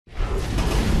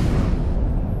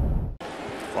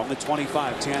From the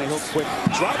 25, Tannehill, quick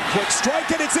drop, quick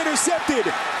strike, and it's intercepted.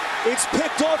 It's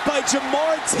picked off by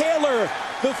Jamar Taylor,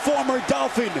 the former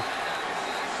Dolphin.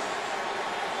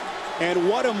 And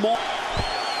what a moment.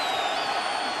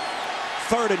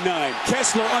 3rd and 9.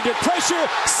 Kessler under pressure.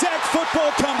 Sack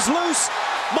football comes loose.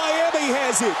 Miami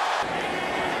has it.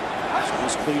 So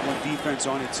this Cleveland defense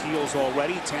on its heels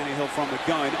already. Tannehill from the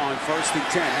gun on 1st and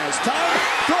 10. Has time.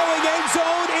 Throwing end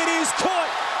zone. It is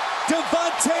caught.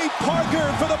 Devontae Parker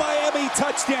for the Miami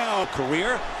touchdown.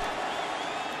 Career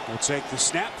will take the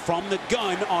snap from the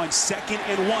gun on 2nd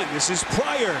and 1. This is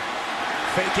Pryor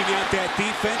faking out that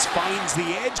defense. Finds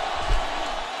the edge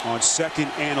on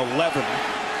 2nd and 11.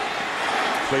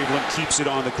 Cleveland keeps it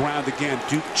on the ground again.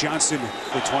 Duke Johnson,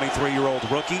 the 23-year-old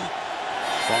rookie,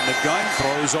 from the gun,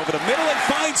 throws over the middle and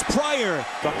finds Pryor.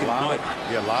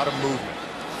 A lot of movement.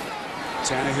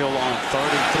 Tannehill on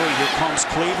 3rd and 3. Here comes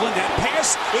Cleveland. That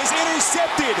pass is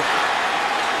intercepted.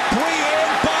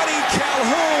 Brian Body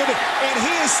Calhoun, and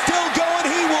he is still going.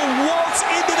 He will waltz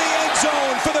into the end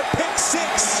zone for the pick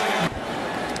 6.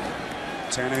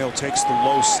 Tannehill takes the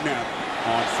low snap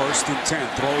on 1st and 10.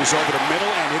 Throws over the middle,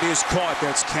 and it is caught.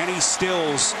 That's Kenny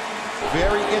Stills.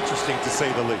 Very interesting, to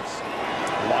say the least.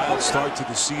 Wild start to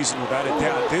the season, without a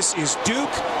doubt. This is Duke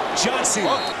Johnson.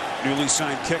 Newly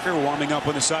signed kicker, warming up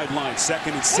on the sideline.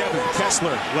 2nd and 7.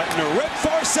 Kessler letting her rip.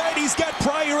 Far side, he's got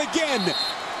Pryor again.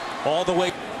 All the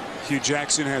way. Hugh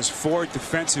Jackson has 4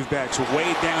 defensive backs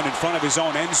way down in front of his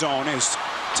own end zone as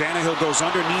Tannehill goes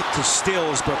underneath to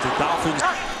Stills, but the Dolphins.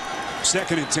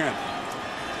 2nd and 10.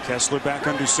 Kessler back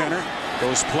under center.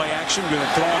 Goes play action. Going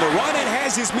to throw on the run and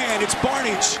has his man. It's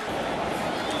Barnage.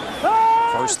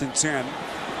 1st and 10.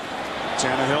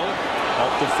 Tannehill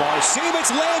up the far seam. It's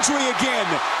Landry again.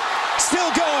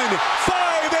 Still going.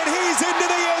 5, and he's into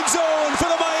the end zone for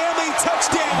the Miami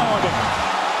touchdown.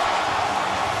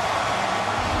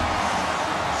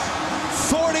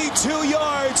 42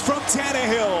 yards from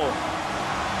Tannehill.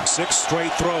 6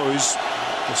 straight throws.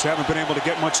 Just haven't been able to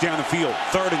get much down the field.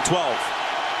 3rd and 12.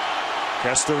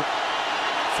 Kessler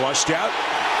flushed out,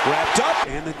 wrapped up,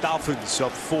 and the Dolphins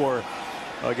up 4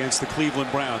 against the Cleveland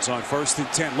Browns on 1st and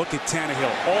 10. Look at Tannehill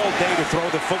all day to throw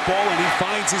the football, and he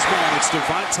finds his man. It's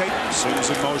Devontae. Sims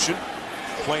in motion.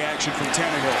 Play action from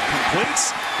Tannehill.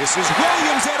 Completes. This is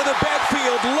Williams out of the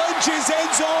backfield. Lunges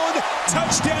end zone.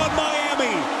 Touchdown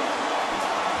Miami.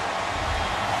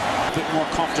 A bit more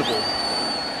comfortable.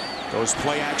 Goes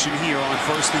play action here on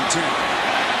 1st and 10.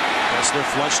 Kessler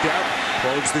flushed out.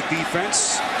 Probes the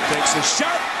defense. Takes a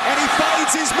shot, and he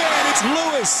finds his man. It's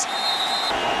Lewis.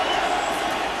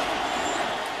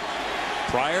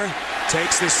 Pryor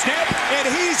takes the snap, and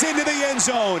he's into the end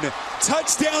zone.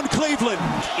 Touchdown Cleveland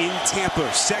in Tampa,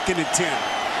 2nd and 10.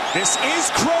 This is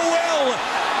Crowell.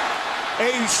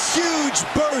 A huge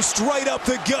burst right up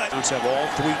the gut. Browns have all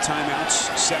 3 timeouts,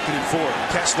 2nd and 4.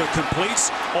 Kessler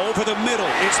completes over the middle.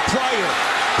 It's Pryor.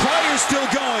 Pryor still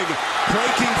going.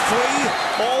 Breaking free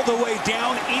all the way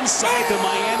down inside the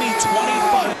Miami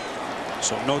 25.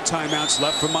 So no timeouts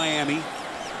left for Miami.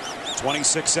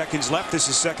 26 seconds left. This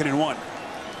is 2nd and 1.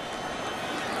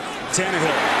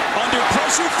 Tannehill under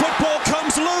pressure. Football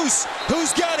comes loose.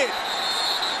 Who's got it?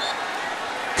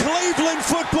 Cleveland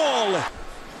football.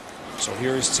 So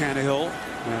here is Tannehill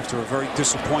after a very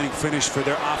disappointing finish for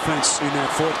their offense in that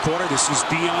 4th quarter. This is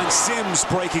Deion Sims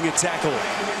breaking a tackle.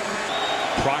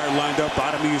 Pryor lined up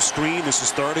bottom of your screen. This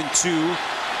is 3rd and 2.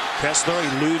 Kessler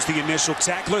eludes the initial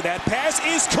tackler. That pass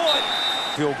is caught.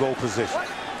 Field goal position.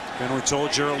 And we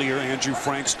told you earlier, Andrew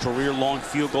Frank's career-long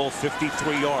field goal,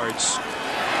 53 yards.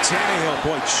 Tannehill,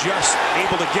 boy, just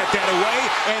able to get that away,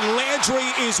 and Landry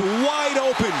is wide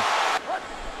open.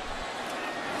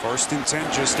 1st and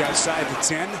 10, just outside the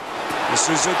 10. This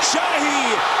is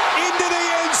Ajayi into the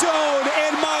end zone,